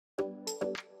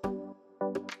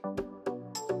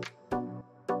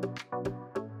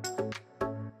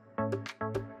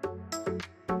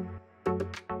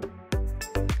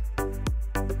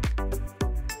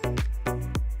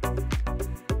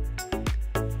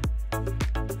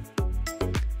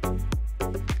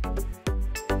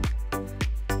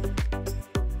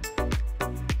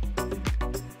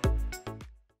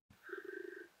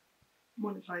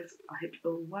guys, I hope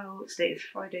you're all well. Today is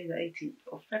Friday the 18th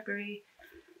of February.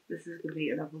 This is going to be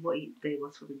another What I Eat Day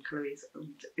while swapping calories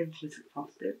and intermittent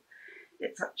fasting.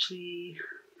 It's actually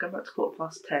going back to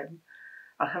 10:15.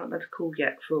 I haven't had a call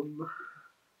yet from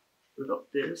the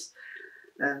doctors.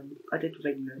 I did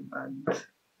ring them and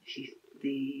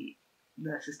the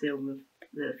nurses deal with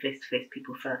the face-to-face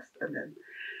people first and then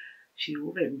she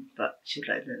will ring, but she'll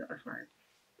let them know that I've rang.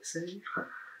 So,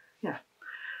 yeah.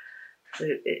 So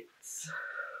it's,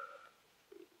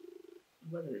 the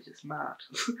weather is just mad.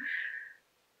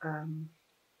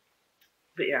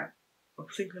 But yeah, I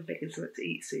was thinking of making something to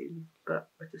eat soon, but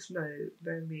I just know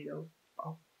me,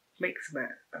 I'll make something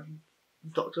and the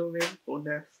doctor will ring or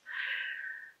nurse.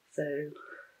 So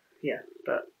yeah,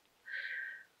 but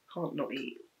can't not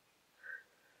eat.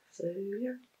 So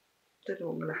yeah, don't know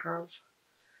what I'm gonna have.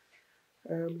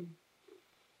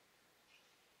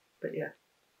 But yeah,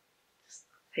 just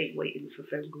hate waiting for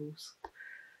phone calls.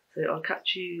 So I'll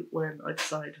catch you when I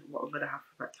decide what I'm gonna have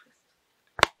for breakfast.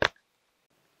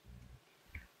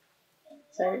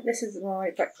 So this is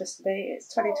my breakfast today.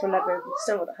 It's 20 to 11.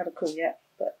 Still haven't had a call yet,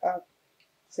 but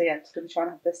so yeah, just gonna try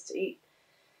and have this to eat.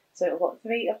 So I've got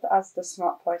 3 of the Asda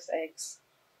Smart Price eggs.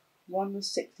 One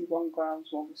was 61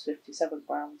 grams, one was 57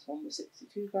 grams, one was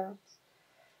 62 grams.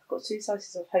 I've got 2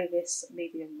 slices of Hovis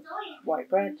medium white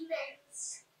bread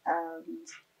and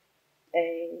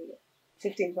a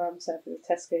 15 gram serving of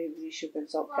Tesco with sugar and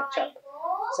salt ketchup.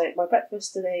 So my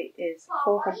breakfast today is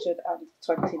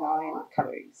 429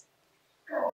 calories.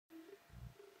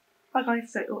 Hi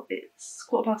guys, so it's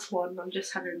 1:15. I'm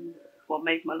just having,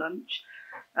 made my lunch.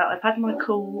 I've had my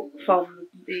call from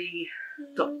the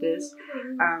doctors,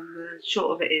 and the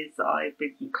short of it is that I've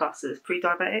been classed as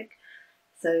pre-diabetic.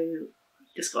 So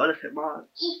just got to look at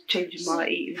changing my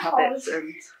eating habits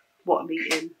and what I'm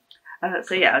eating.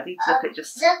 So yeah, I need to look at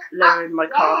just lowering my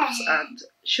carbs and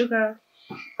sugar.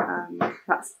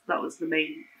 That was the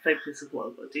main focus of what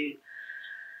I've got to do.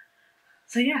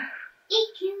 So yeah.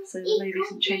 So there may be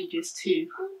some changes to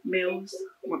meals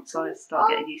once I start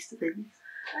getting used to things.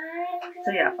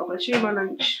 So yeah, I'm going to show you my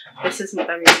lunch. This isn't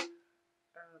very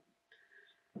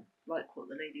like what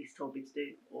the ladies told me to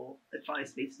do or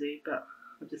advised me to do, but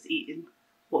I'm just eating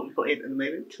what we've got in at the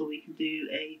moment until we can do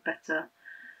a better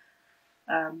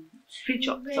food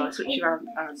shop. So I'll switch around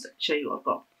and show you what I've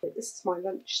got. This is my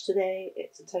lunch today.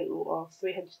 It's a total of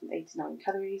 389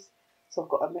 calories. So I've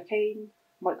got a McCain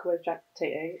microwave jack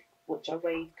potato, which I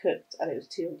weighed cooked, and it was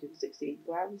 216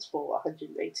 grams for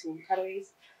 181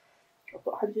 calories. I've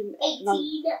got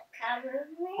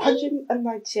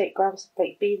 198 grams of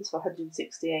baked beans for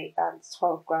 168 and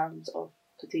 12 grams of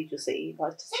Cathedral City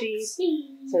Lighter cheese.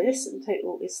 So this in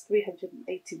total is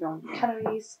 389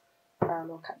 calories,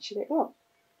 and I'll catch you later on.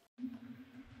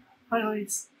 Hi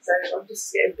guys, so I'm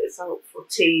just getting bits out for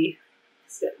tea,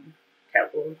 just getting the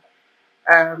kettle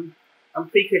on. I'm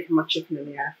pre-cooking my chicken in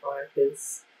the air fryer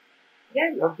because,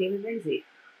 yeah, I'm feeling lazy.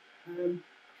 I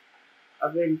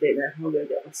really don't know how I'm going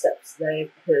to get my steps today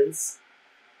because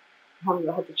I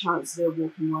haven't had the chance to do a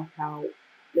walking workout.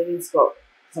 Lily's got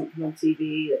something on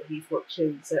TV that he's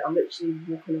watching, so I'm literally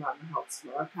walking around the house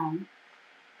where I can.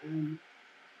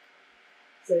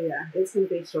 So yeah, it's going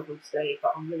to be a struggle today,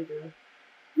 but I'm really going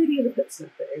to put some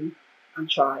effort in and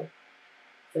try.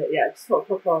 So yeah, just thought I'd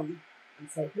pop on and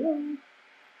say hello.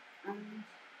 And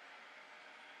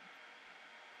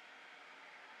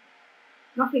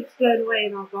nothing's blown away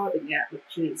in our garden yet,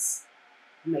 which is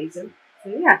amazing. So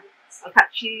yeah, I'll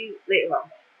catch you later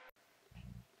on.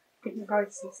 Okay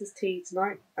guys, this is tea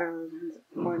tonight, and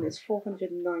mine is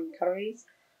 409 calories.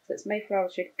 So it's Mayflower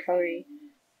chicken curry,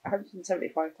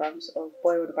 175 grams of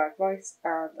boiled bag rice,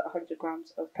 and 100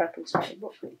 grams of purple sprouted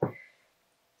broccoli.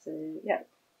 So yeah,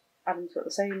 Adam's got the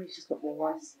same, he's just got more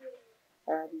rice.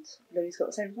 And Louis's got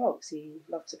the same as well because he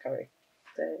loves a curry.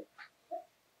 So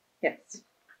yes.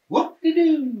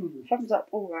 Whoop-de-doo! Thumbs up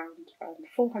all round, and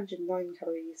 409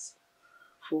 calories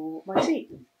for my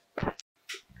tea.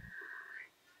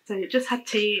 So just had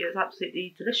tea, it was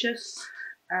absolutely delicious,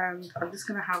 and I'm just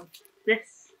going to have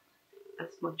this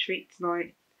as my treat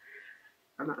tonight,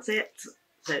 and that's it.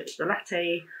 So the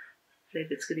latte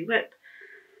flavoured skinny whip,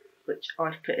 which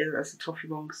I've put in as a toffee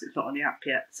one because it's not on the app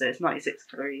yet, so it's 96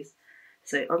 calories.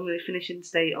 So I'm going to be finishing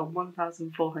today on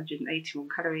 1,481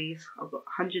 calories. I've got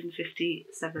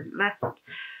 157 left,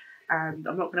 and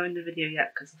I'm not going to end the video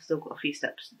yet because I've still got a few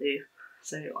steps to do.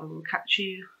 So I will catch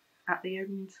you at the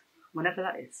end, whenever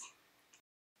that is.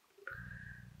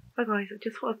 Hi guys, I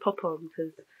just thought I'd pop on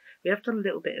because we have done a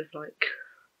little bit of like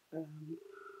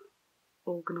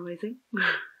organising,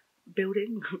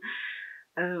 building.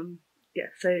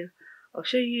 Yeah, so I'll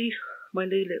show you my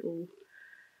new little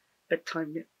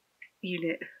bedtime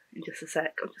unit in just a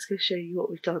sec. I'm just going to show you what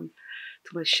we've done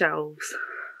to my shelves.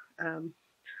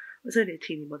 It's only a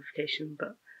teeny modification,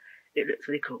 but it looks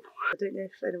really cool. I don't know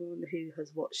if anyone who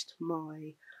has watched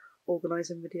my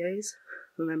organising videos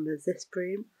remembers this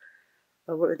broom.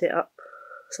 I wanted it up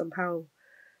somehow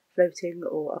floating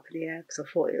or up in the air because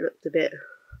I thought it looked a bit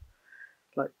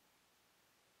like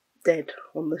dead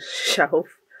on the shelf.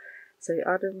 So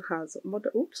Adam has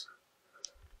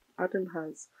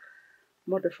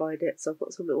modified it, so I've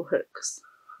got some little hooks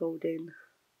holding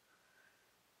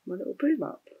my little broom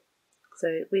up.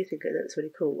 So we think it looks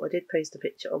really cool. I did post a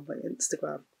picture on my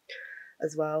Instagram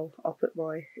as well. I'll put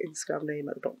my Instagram name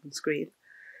at the bottom of the screen.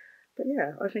 But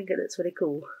yeah, I think it looks really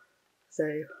cool.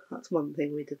 So that's one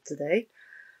thing we did today.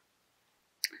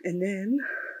 And then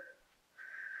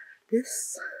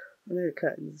this, I know the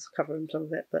curtains covering some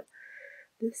of it, but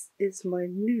this is my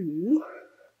new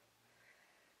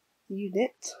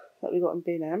unit that we got in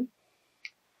B&M.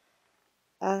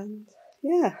 And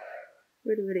yeah,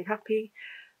 really happy.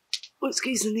 Oh,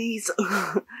 excuse the knees.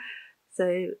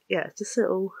 So yeah, just a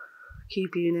little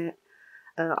cube unit.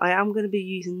 I am going to be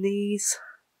using these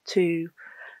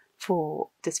for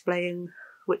displaying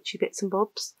witchy bits and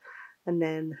bobs, and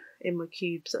then in my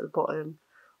cubes at the bottom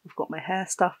I've got my hair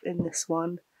stuff in this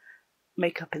one,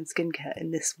 makeup and skincare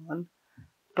in this one,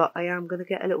 but I am going to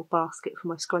get a little basket for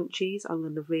my scrunchies. I'm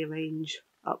going to rearrange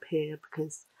up here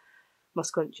because my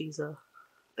scrunchies are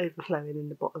overflowing in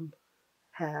the bottom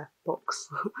hair box.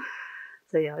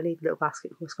 So yeah, I need a little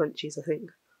basket for my scrunchies, I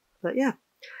think. But yeah,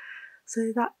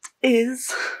 so that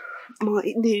is my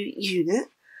new unit.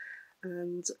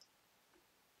 And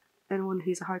anyone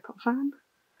who's a Harry Potter fan,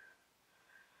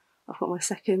 I've got my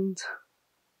second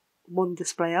one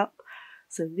display up.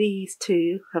 So these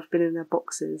two have been in their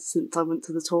boxes since I went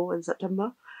to the tour in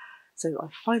September. So I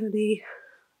finally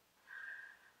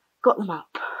got them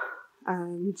up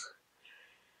and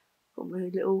got my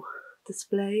little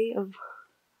display of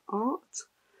art.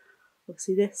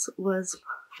 Obviously this was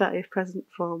 30th present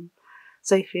from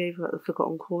Sophie over at the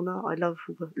Forgotten Corner. I love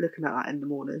looking at that in the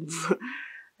mornings.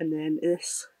 And then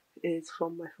this is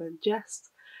from my friend Jess.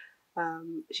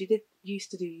 She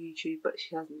used to do YouTube, but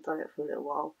she hasn't done it for a little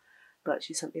while. But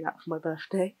she sent me that for my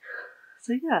birthday.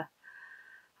 So yeah,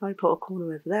 Harry Potter corner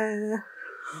over there.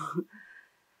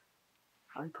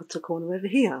 Harry Potter corner over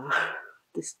here.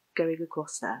 Just going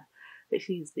across there. Which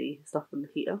is the stuff on the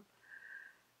heater.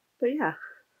 But yeah,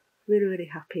 really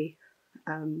happy.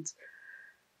 And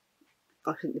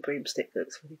I think the broomstick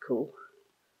looks really cool.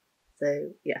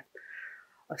 So yeah,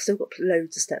 I've still got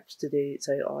loads of steps to do,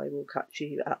 so I will catch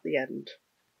you at the end.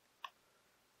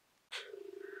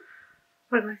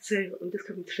 Right guys, so I'm just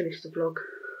coming to finish the vlog.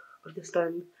 I've just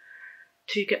done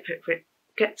 2 Get Fit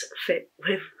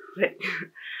with Rick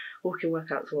walking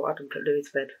workouts for Adam put Louis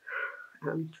to bed,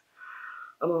 and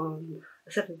I'm on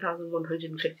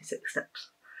 7,156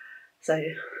 steps. So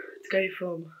to go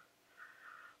from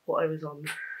what I was on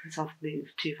this afternoon,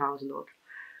 2,000 odd,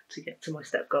 to get to my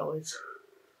step goal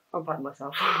I'm proud of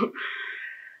myself.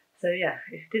 So yeah,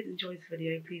 if you did enjoy this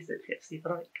video, please don't forget to leave a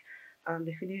like, and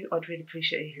if you're new, I'd really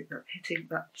appreciate you hitting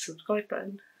that subscribe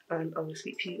button, and I will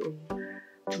speak to you all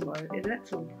tomorrow in the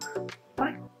next one.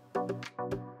 Bye!